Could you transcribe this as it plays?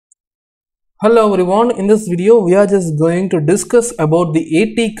Hello everyone, in this video we are just going to discuss about the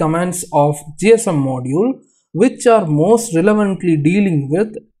AT commands of GSM module which are most relevantly dealing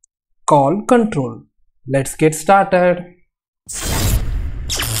with call control. Let's get started.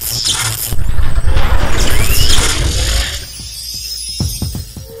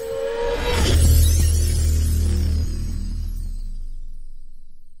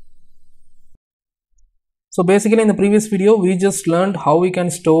 So basically in the previous video we just learned how we can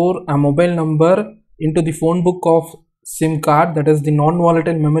store a mobile number into the phone book of SIM card, that is the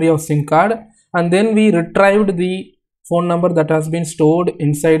non-volatile memory of SIM card, and then we retrieved the phone number that has been stored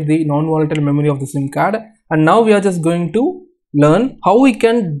inside the non-volatile memory of the SIM card. And now we are just going to learn how we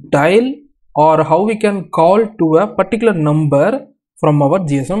can dial or how we can call to a particular number from our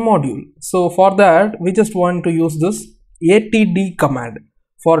GSM module. So for that we just want to use this ATD command.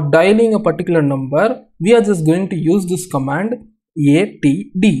 For dialing a particular number, we are just going to use this command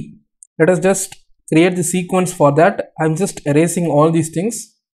ATD. Let us just create the sequence for that. I'm just erasing all these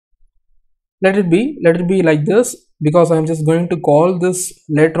things. Let it be like this, because I'm just going to call this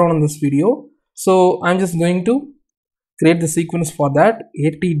later on in this video. So I'm just going to create the sequence for that.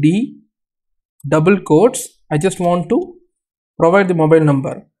 ATD double quotes. I just want to provide the mobile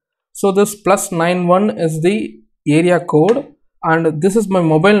number. So this +91 is the area code, and this is my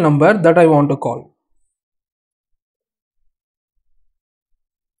mobile number that I want to call.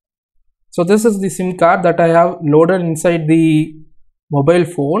 So this is the SIM card that I have loaded inside the mobile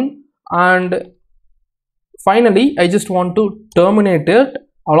phone, and finally I just want to terminate it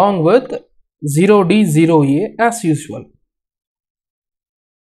along with 0D0A as usual.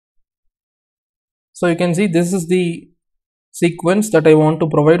 So you can see this is the sequence that I want to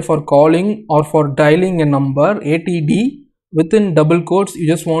provide for calling or for dialing a number. ATD, within double quotes you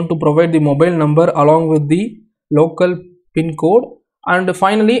just want to provide the mobile number along with the local pin code, and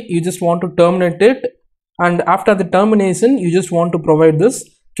finally you just want to terminate it, and after the termination you just want to provide this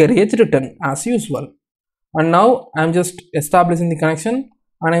carriage return as usual. And now I'm just establishing the connection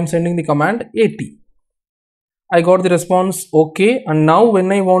and I'm sending the command AT. I got the response OK, and now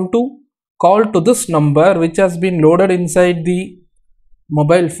when I want to call to this number which has been loaded inside the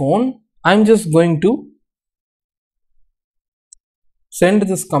mobile phone, I'm just going to send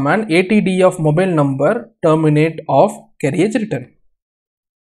this command ATD of mobile number terminate of carriage return.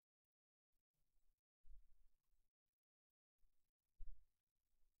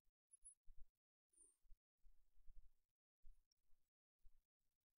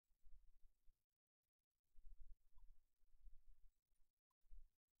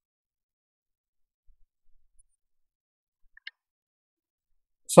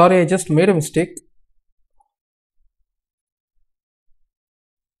 Sorry, I just made a mistake.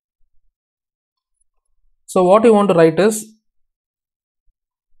 So what you want to write is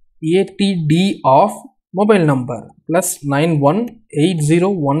ATD of mobile number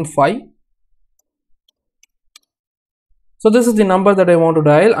 +918015. So this is the number that I want to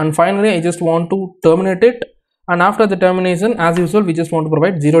dial, and finally I just want to terminate it, and after the termination as usual we just want to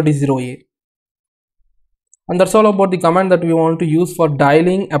provide 0D0A. And that's all about the command that we want to use for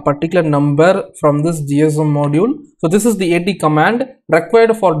dialing a particular number from this GSM module. So this is the AT command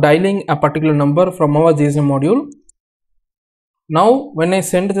required for dialing a particular number from our GSM module. Now when I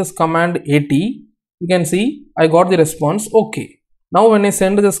send this command AT, you can see I got the response OK. Now when I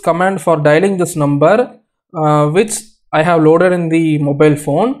send this command for dialing this number which I have loaded in the mobile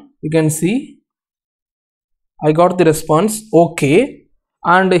phone, you can see I got the response OK.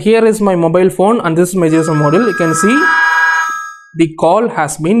 And here is my mobile phone and this is my GSM module. You can see the call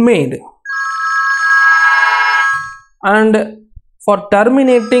has been made. And for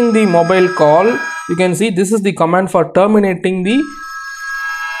terminating the mobile call, you can see this is the command for terminating the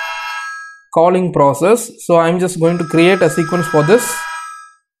calling process. So I'm just going to create a sequence for this.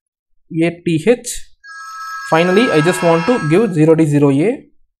 ATH. Finally I just want to give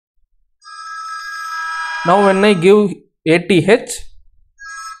 0D0A. Now when I give ATH,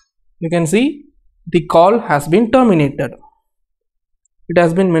 you can see the call has been terminated. It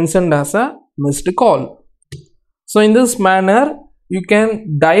has been mentioned as a missed call. So in this manner you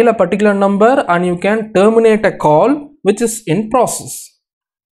can dial a particular number and you can terminate a call which is in process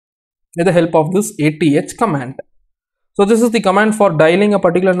with the help of this ATH command. So this is the command for dialing a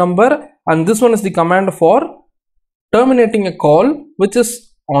particular number, and this one is the command for terminating a call which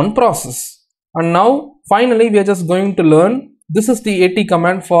is on process. And now finally we are just going to learn, this is the AT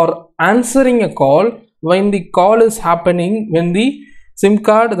command for answering a call when the call is happening, when the SIM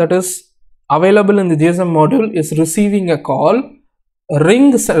card that is available in the GSM module is receiving a call.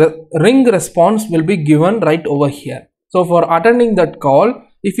 Ring response will be given right over here. So for attending that call,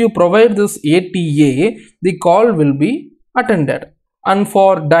 if you provide this ATA, the call will be attended. And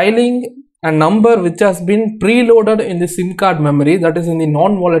for dialing a number which has been preloaded in the SIM card memory, that is in the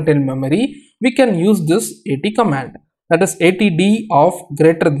non-volatile memory, we can use this AT command, that is ATD of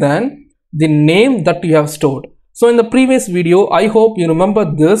greater than the name that you have stored. So in the previous video, I hope you remember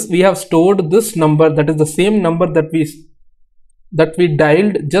this, we have stored this number, that is the same number that we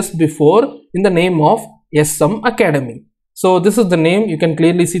dialed just before, in the name of SM Academy. So this is the name, you can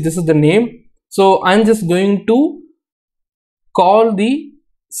clearly see this is the name. So I'm just going to call the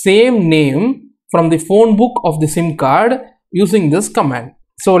same name from the phone book of the SIM card using this command.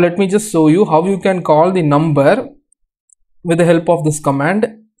 So let me just show you how you can call the number with the help of this command,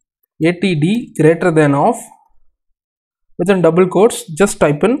 ATD greater than of, within double quotes just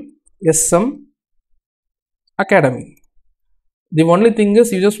type in SM Academy. The only thing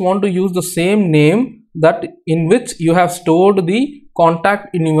is you just want to use the same name that in which you have stored the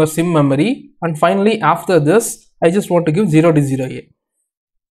contact in your SIM memory, and finally after this I just want to give 0D0A.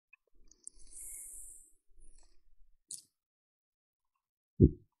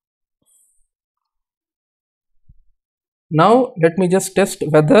 Now let me just test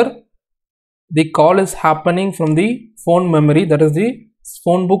whether the call is happening from the phone memory, that is the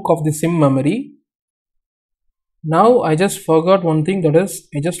phone book of the SIM memory. Now I just forgot one thing, that is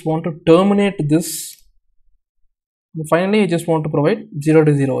I just want to terminate this, and finally I just want to provide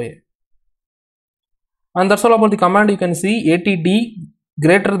 0D0A. And that's all about the command. You can see ATD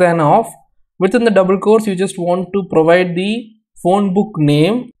greater than of, within the double quotes you just want to provide the phone book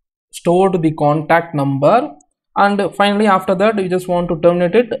name, stored the contact number, and finally after that you just want to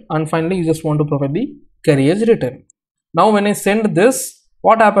terminate it, and finally you just want to provide the carriage return. Now when I send this,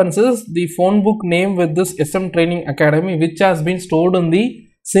 what happens is the phone book name with this SM Training Academy, which has been stored in the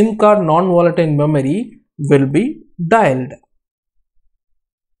SIM card non-volatile memory, will be dialed.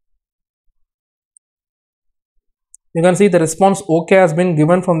 You can see the response OK has been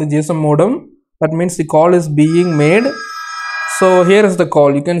given from the GSM modem. That means the call is being made. So here is the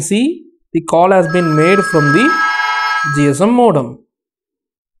call. You can see the call has been made from the GSM modem,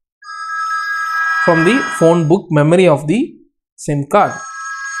 from the phone book memory of the SIM card.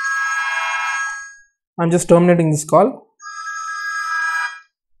 I'm just terminating this call.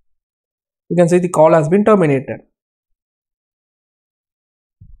 You can see the call has been terminated.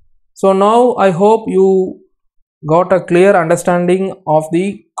 So now I hope you got a clear understanding of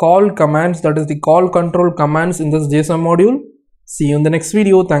the call commands, that is the call control commands in this GSM module. See you in the next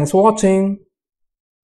video. Thanks for watching.